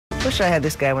Wish I had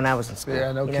this guy when I was in school.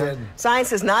 Yeah, no kidding.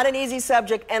 Science is not an easy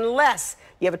subject unless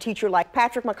you have a teacher like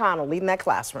Patrick McConnell leading that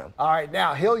classroom. All right,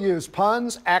 now he'll use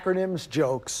puns, acronyms,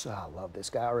 jokes. I love this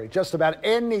guy already. Just about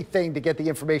anything to get the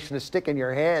information to stick in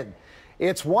your head.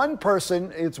 It's one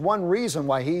reason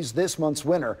why he's this month's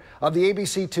winner of the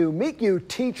ABC2 Meet You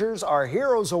Teachers Are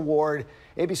Heroes Award.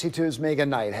 ABC2's Megan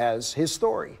Knight has his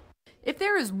story. If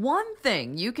there is one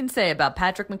thing you can say about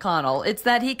Patrick McConnell, it's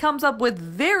that he comes up with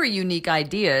very unique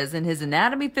ideas in his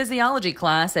anatomy physiology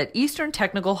class at Eastern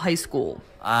Technical High School.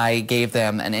 I gave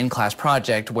them an in-class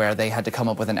project where they had to come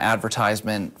up with an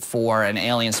advertisement for an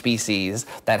alien species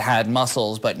that had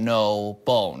muscles but no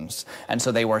bones. And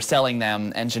so they were selling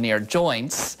them engineered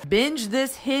joints. Binge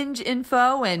this Hinge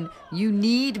info and "you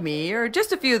need me" are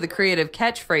just a few of the creative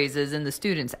catchphrases in the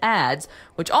students' ads,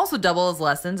 which also double as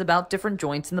lessons about different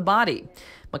joints in the body.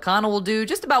 McConnell will do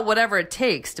just about whatever it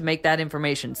takes to make that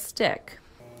information stick.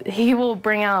 He will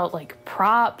bring out like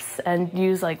props and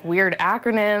use like weird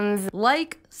acronyms.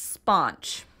 Like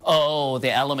SPONCH. Oh,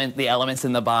 the elements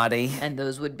in the body. And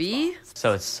those would be?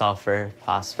 So it's sulfur,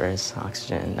 phosphorus,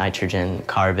 oxygen, nitrogen,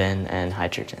 carbon, and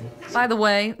hydrogen. By the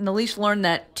way, Nalish learned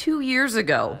that 2 years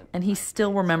ago, and he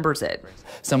still remembers it.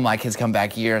 Some of my kids come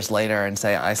back years later and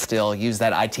say, I still use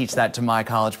that. I teach that to my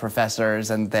college professors,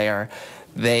 and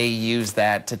they use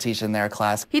that to teach in their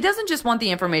class. He doesn't just want the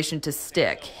information to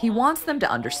stick. He wants them to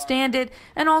understand it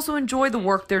and also enjoy the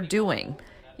work they're doing.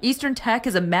 Eastern Tech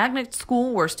is a magnet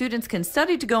school where students can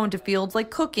study to go into fields like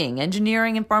cooking,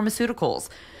 engineering, and pharmaceuticals.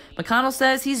 McConnell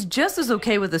says he's just as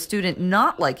okay with a student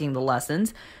not liking the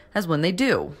lessons as when they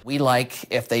do. We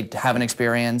like if they have an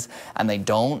experience and they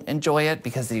don't enjoy it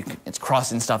because it's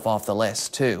crossing stuff off the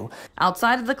list too.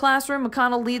 Outside of the classroom,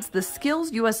 McConnell leads the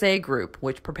Skills USA group,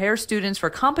 which prepares students for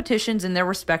competitions in their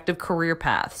respective career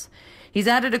paths. He's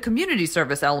added a community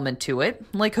service element to it,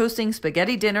 like hosting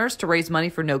spaghetti dinners to raise money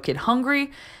for No Kid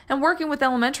Hungry and working with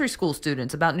elementary school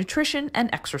students about nutrition and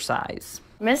exercise.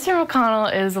 Mr.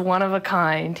 McConnell is one of a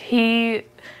kind. He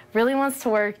really wants to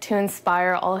work to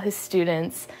inspire all his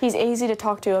students. He's easy to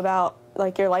talk to about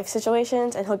like your life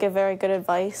situations, and he'll give very good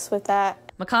advice with that.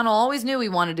 McConnell always knew he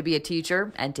wanted to be a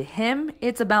teacher, and to him,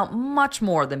 it's about much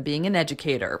more than being an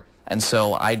educator. And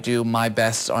so I do my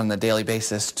best on a daily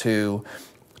basis to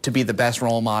be the best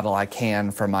role model I can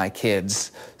for my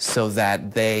kids so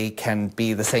that they can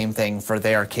be the same thing for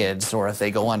their kids, or if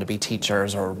they go on to be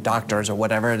teachers or doctors or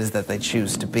whatever it is that they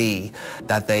choose to be,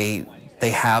 that they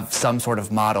have some sort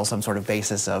of model, some sort of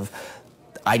basis of,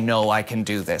 I know I can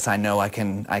do this, I know I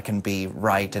can be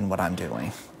right in what I'm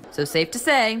doing. So safe to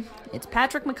say, it's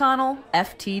Patrick McConnell,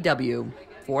 FTW,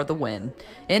 for the win.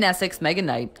 In Essex, Megan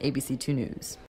Knight, ABC2 News.